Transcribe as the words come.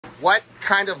What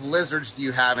kind of lizards do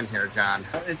you have in here, John?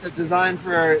 It's a design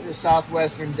for the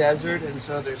southwestern desert, and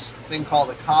so there's a thing called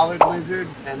a collared lizard,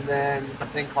 and then a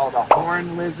thing called a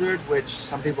horn lizard, which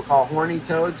some people call horny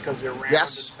toads because they're round and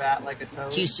fat like a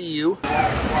toad. TCU.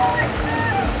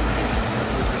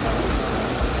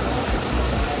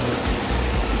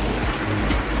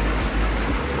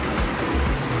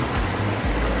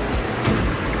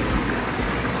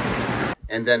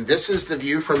 And then this is the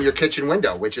view from your kitchen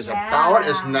window, which is about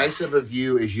as nice of a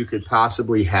view as you could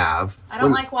possibly have. I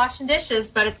don't like washing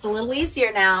dishes, but it's a little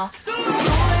easier now.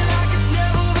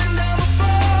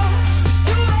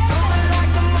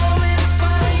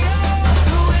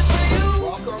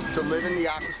 Welcome to living the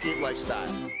Aquascape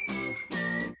lifestyle.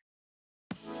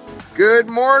 Good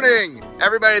morning.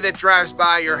 Everybody that drives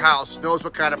by your house knows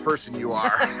what kind of person you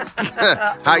are.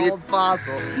 How you old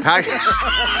fossil. How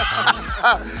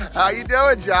you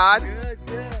doing, John? Good,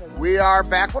 good. We are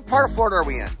back. What part of Florida are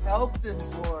we in? Elkton,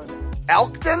 Florida.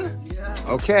 Elkton? Yeah.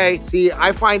 Okay. See,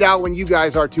 I find out when you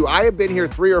guys are too. I have been here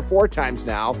 3 or 4 times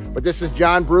now, but this is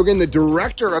John Brugan, the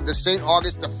director of the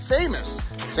the famous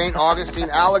St. Augustine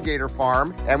Alligator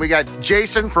Farm. And we got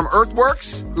Jason from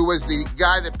Earthworks, who was the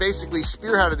guy that basically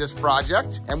spearheaded this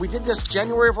project. And we did this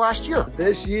January of last year.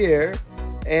 This year,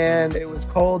 and it was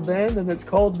cold then, and it's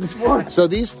cold this morning. So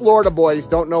these Florida boys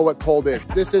don't know what cold is.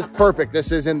 This is perfect.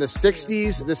 This is in the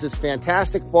 60s. This is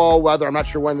fantastic fall weather. I'm not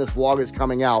sure when this vlog is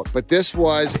coming out, but this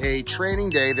was a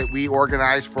training day that we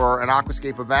organized for an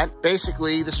Aquascape event.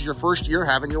 Basically, this is your first year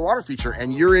having your water feature,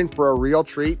 and you're in for a real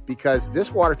treat because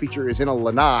this water feature is in a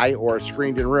lanai or a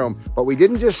screened-in room, but we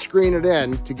didn't just screen it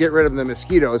in to get rid of the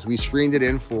mosquitoes. We screened it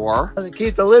in for... To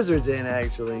keep the lizards in,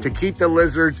 actually. To keep the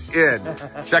lizards in.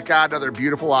 Check out another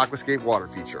beautiful Aquascape water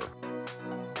feature.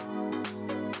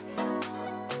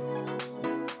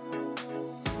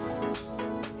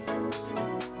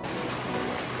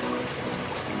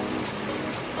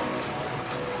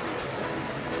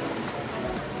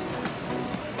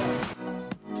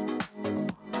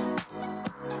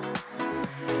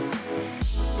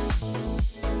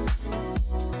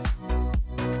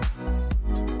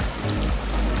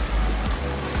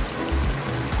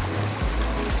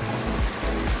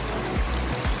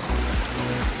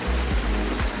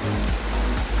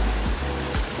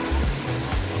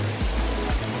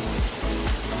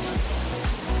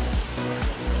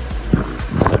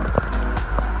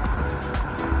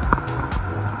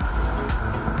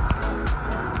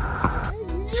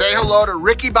 Say hello to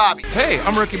Ricky Bobby. Hey,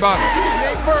 I'm Ricky Bobby.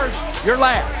 Name first, you're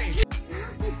last.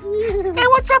 Hey,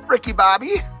 what's up, Ricky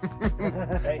Bobby?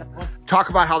 Talk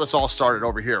about how this all started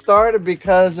over here. Started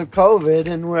because of COVID,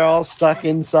 and we're all stuck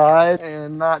inside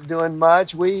and not doing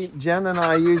much. Jen and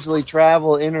I usually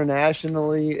travel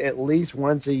internationally at least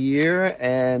once a year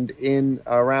and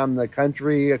around the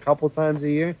country a couple times a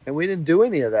year. And we didn't do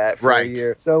any of that for a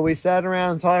year. So we sat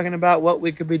around talking about what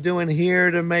we could be doing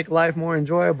here to make life more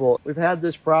enjoyable. We've had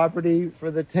this property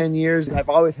for the 10 years. I've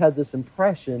always had this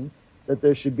impression that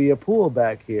there should be a pool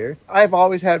back here. I've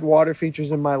always had water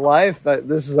features in my life.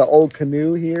 This is an old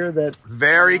canoe here that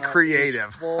very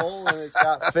creative. Full, and it's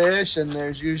got fish, and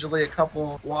there's usually a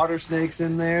couple water snakes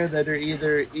in there that are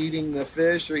either eating the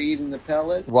fish or eating the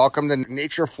pellet. Welcome to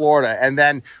Nature Florida. And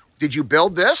then did you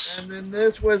build this? And then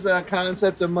this was a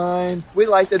concept of mine. We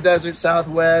like the desert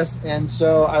Southwest, and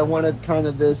so I wanted kind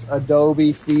of this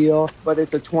adobe feel, but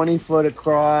it's a 20-foot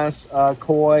across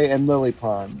koi and lily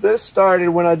pond. This started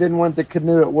when I didn't want the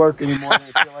canoe at work anymore, and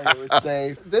I feel like it was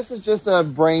safe. This is just a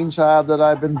brainchild that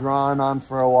I've been drawing on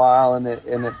for a while, and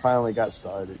it finally got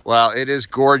started. Well, it is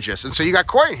gorgeous. And so you got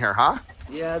koi in here, huh?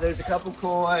 Yeah, there's a couple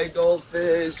koi,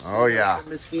 goldfish. Oh, yeah. Some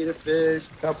mosquito fish,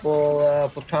 a couple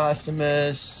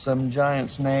plecostomus, some giant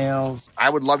snails. I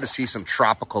would love to see some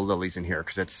tropical lilies in here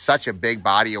because it's such a big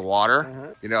body of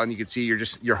water. You know, and you can see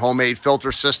your homemade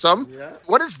filter system. Yeah.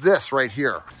 What is this right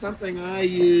here? Something I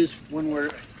use when we're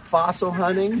fossil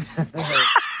hunting.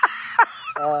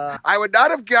 I would not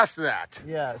have guessed that.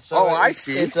 Yeah. So I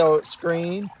see. It's a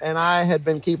screen, and I had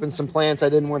been keeping some plants I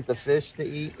didn't want the fish to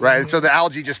eat. Right, and so the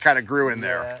algae just kind of grew in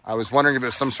there. Yeah. I was wondering if it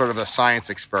was some sort of a science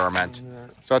experiment. Yeah.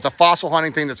 So it's a fossil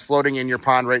hunting thing that's floating in your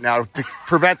pond right now to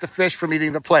prevent the fish from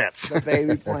eating the plants. The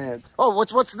baby plants. Oh,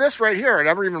 what's this right here? I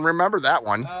never even remember that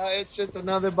one. It's just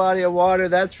another body of water.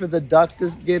 That's for the duck to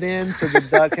get in, so the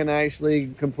duck can actually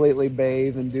completely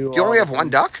bathe and do. You only have one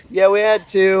duck? Yeah, we had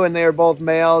 2, and they were both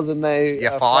males, and they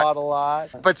fought a lot.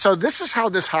 But so this is how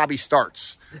this hobby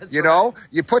starts. You know,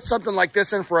 you put something like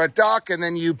this in for a duck, and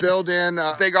then you build in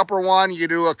a big upper one, you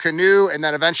do a canoe, and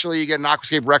then eventually you get an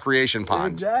Aquascape recreation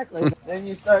pond. Exactly. Then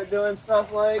you start doing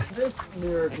stuff like this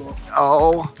miracle.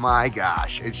 Oh my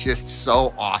gosh, it's just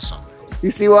so awesome. You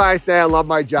see why I say I love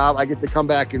my job? I get to come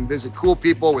back and visit cool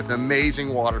people with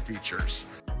amazing water features.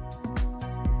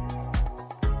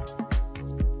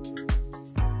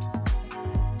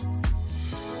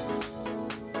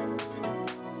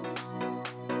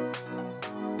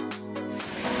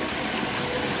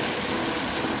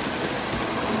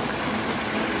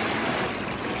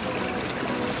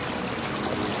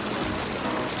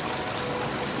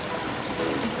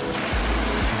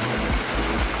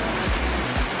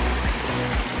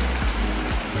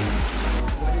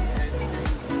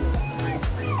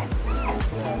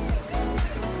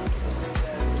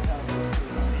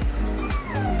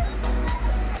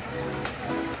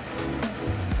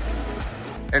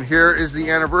 And here is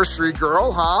the anniversary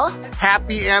girl, huh?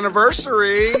 Happy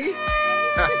anniversary.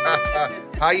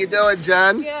 How you doing,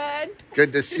 Jen? Good.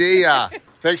 Good to see ya.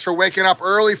 Thanks for waking up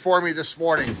early for me this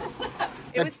morning.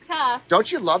 It was tough.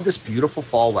 Don't you love this beautiful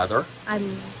fall weather?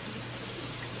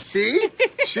 See?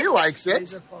 She likes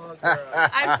it.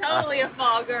 I'm totally a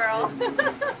fall girl.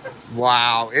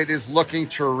 Wow, it is looking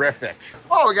terrific.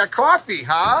 Oh, we got coffee,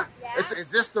 huh? Yeah. Is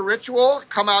this the ritual?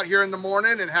 Come out here in the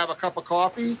morning and have a cup of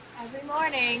coffee? Every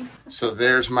morning. So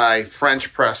there's my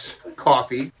French press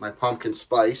coffee, my pumpkin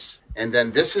spice. And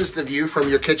then this is the view from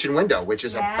your kitchen window, which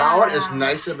is about as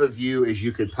nice of a view as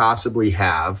you could possibly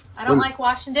have. I don't like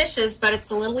washing dishes, but it's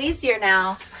a little easier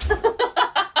now.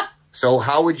 So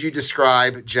how would you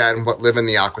describe, Jen, what living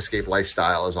the Aquascape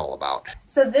lifestyle is all about?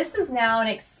 So this is now an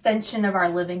extension of our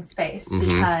living space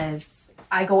because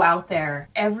I go out there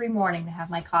every morning to have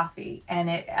my coffee. And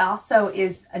it also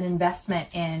is an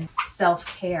investment in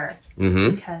self-care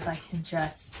because I can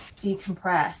just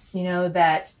decompress. You know,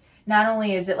 that not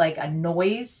only is it like a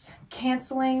noise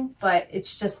canceling, but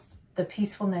it's just the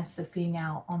peacefulness of being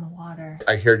out on the water.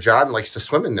 I hear John likes to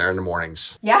swim in there in the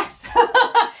mornings. Yes.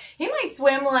 He might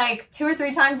swim like 2 or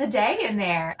 3 times a day in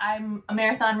there. I'm a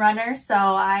marathon runner, so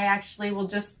I actually will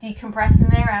just decompress in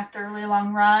there after a really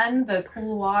long run. The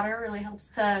cool water really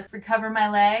helps to recover my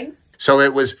legs. So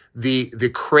it was the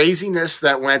craziness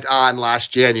that went on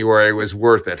last January was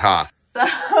worth it, huh?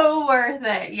 So worth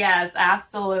it. Yes,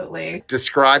 absolutely.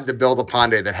 Describe the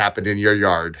build-a-pond day that happened in your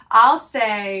yard. I'll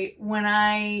say when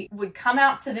I would come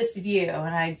out to this view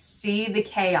and I'd see the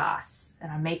chaos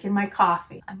and I'm making my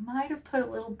coffee, I might have put a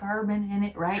little bourbon in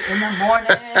it right in the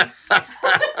morning.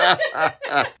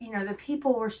 You know, the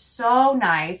people were so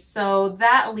nice. So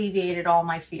that alleviated all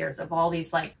my fears of all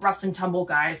these like rough and tumble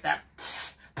guys that,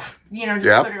 you know,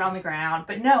 just put it on the ground.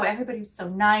 But no, everybody was so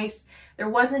nice. There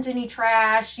wasn't any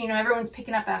trash. You know, everyone's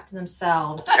picking up after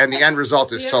themselves. And the end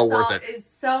result is so worth it. It's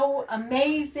so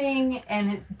amazing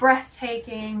and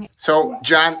breathtaking. So,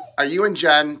 John, are you and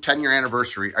Jen, 10-year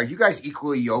anniversary, are you guys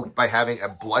equally yoked by having a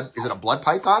blood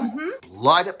python?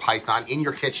 Blood python in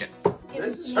your kitchen.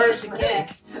 This is her snake.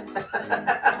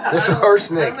 This is her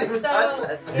snake.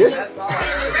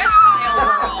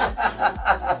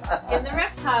 In the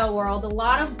reptile world, a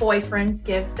lot of boyfriends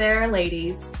give their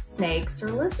ladies snakes or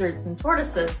lizards and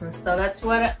tortoises, and so that's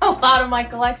what a lot of my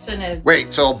collection is.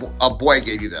 Wait, so a boy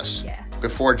gave you this? Yeah.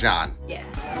 Before John? Yeah.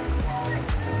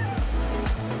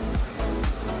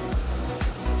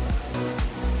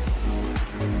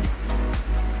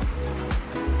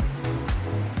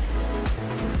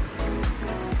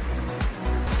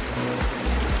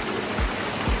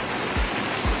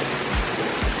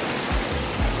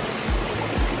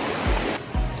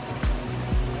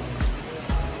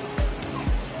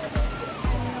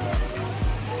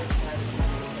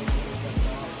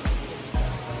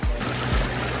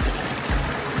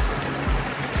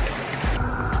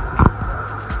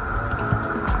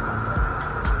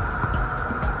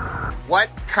 What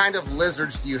kind of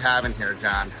lizards do you have in here,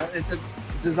 John? It's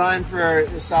designed for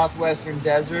the southwestern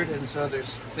desert, and so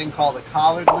there's a thing called a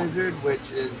collared lizard, which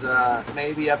is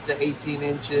maybe up to 18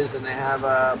 inches, and they have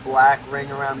a black ring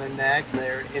around their neck.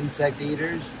 They're insect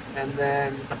eaters. And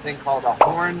then a thing called a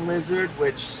horn lizard,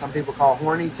 which some people call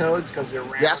horny toads because they're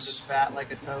round and fat like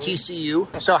a toad.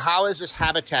 TCU. So how has this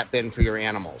habitat been for your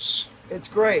animals? It's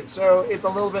great. So it's a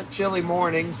little bit chilly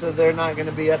morning, so they're not going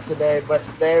to be up today, but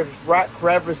there's rock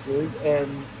crevices and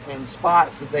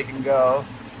spots that they can go.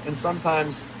 And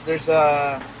sometimes there's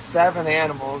 7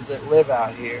 animals that live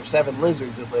out here, 7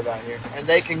 lizards that live out here. And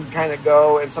they can kind of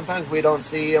go, and sometimes we don't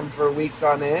see them for weeks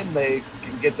on end. They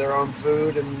can get their own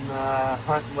food and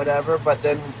hunt and whatever. But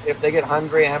then if they get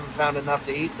hungry and haven't found enough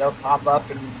to eat, they'll pop up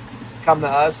and come to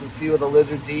us, and a few of the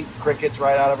lizards eat crickets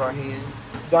right out of our hands.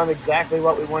 Done exactly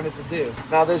what we wanted to do.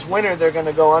 Now this winter they're going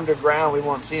to go underground. We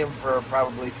won't see them for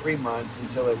probably 3 months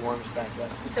until it warms back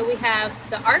up. So we have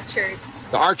the archers.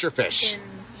 The archer fish.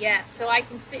 Yes, so I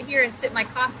can sit here and sip my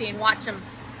coffee and watch them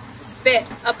spit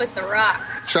up at the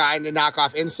rocks. Trying to knock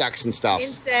off insects and stuff.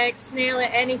 Insects, snail it,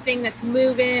 anything that's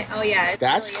moving. Oh yeah, it's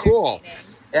That's really cool. entertaining.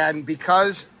 And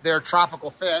because they're tropical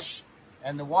fish,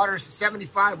 and the water's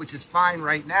 75, which is fine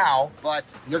right now,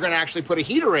 but you're gonna actually put a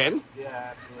heater in.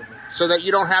 Yeah, absolutely. So that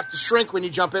you don't have to shrink when you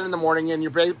jump in the morning in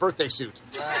your birthday suit.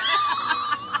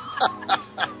 Right.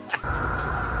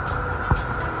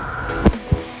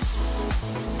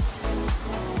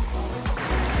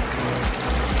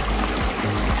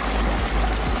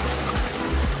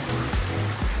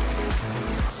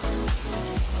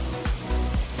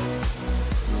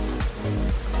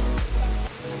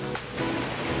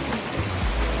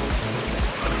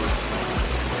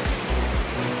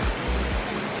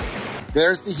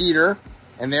 There's the heater,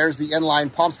 and there's the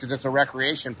inline pumps because it's a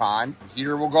recreation pond. The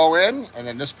heater will go in, and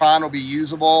then this pond will be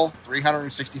usable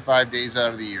 365 days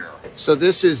out of the year. So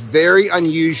this is very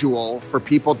unusual for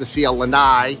people to see a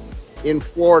lanai in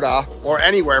Florida, or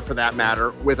anywhere for that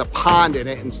matter, with a pond in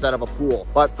it instead of a pool.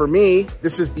 But for me,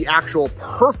 this is the actual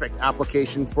perfect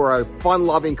application for a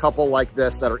fun-loving couple like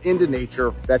this that are into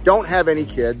nature, that don't have any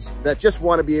kids, that just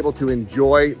want to be able to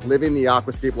enjoy living the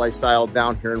aquascape lifestyle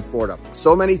down here in Florida.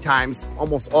 So many times,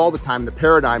 almost all the time, the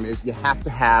paradigm is you have to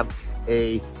have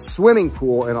a swimming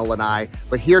pool in a lanai,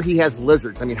 but here he has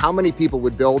lizards. I mean, how many people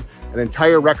would build an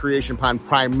entire recreation pond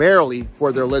primarily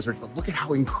for their lizards? But look at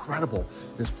how incredible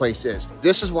this place is.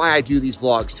 This is why I do these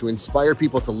vlogs, to inspire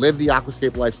people to live the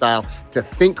aquascape lifestyle, to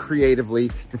think creatively,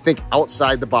 to think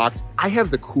outside the box. I have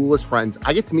the coolest friends.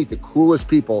 I get to meet the coolest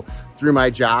people through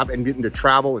my job and getting to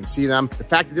travel and see them. The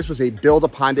fact that this was a build a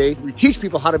pond day, we teach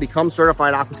people how to become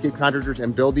certified aquascape contractors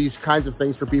and build these kinds of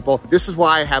things for people. This is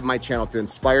why I have my channel, to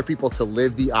inspire people to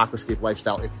live the aquascape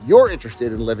lifestyle. If you're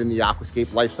interested in living the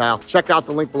aquascape lifestyle, check out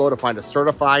the link below to find a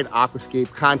certified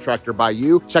aquascape contractor by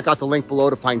you. Check out the link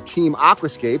below to find Team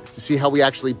Aquascape to see how we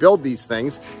actually build these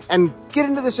things, and get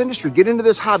into this industry, get into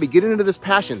this hobby, get into this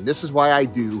passion. This is why I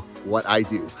do what I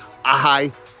do.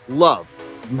 I love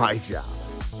my job.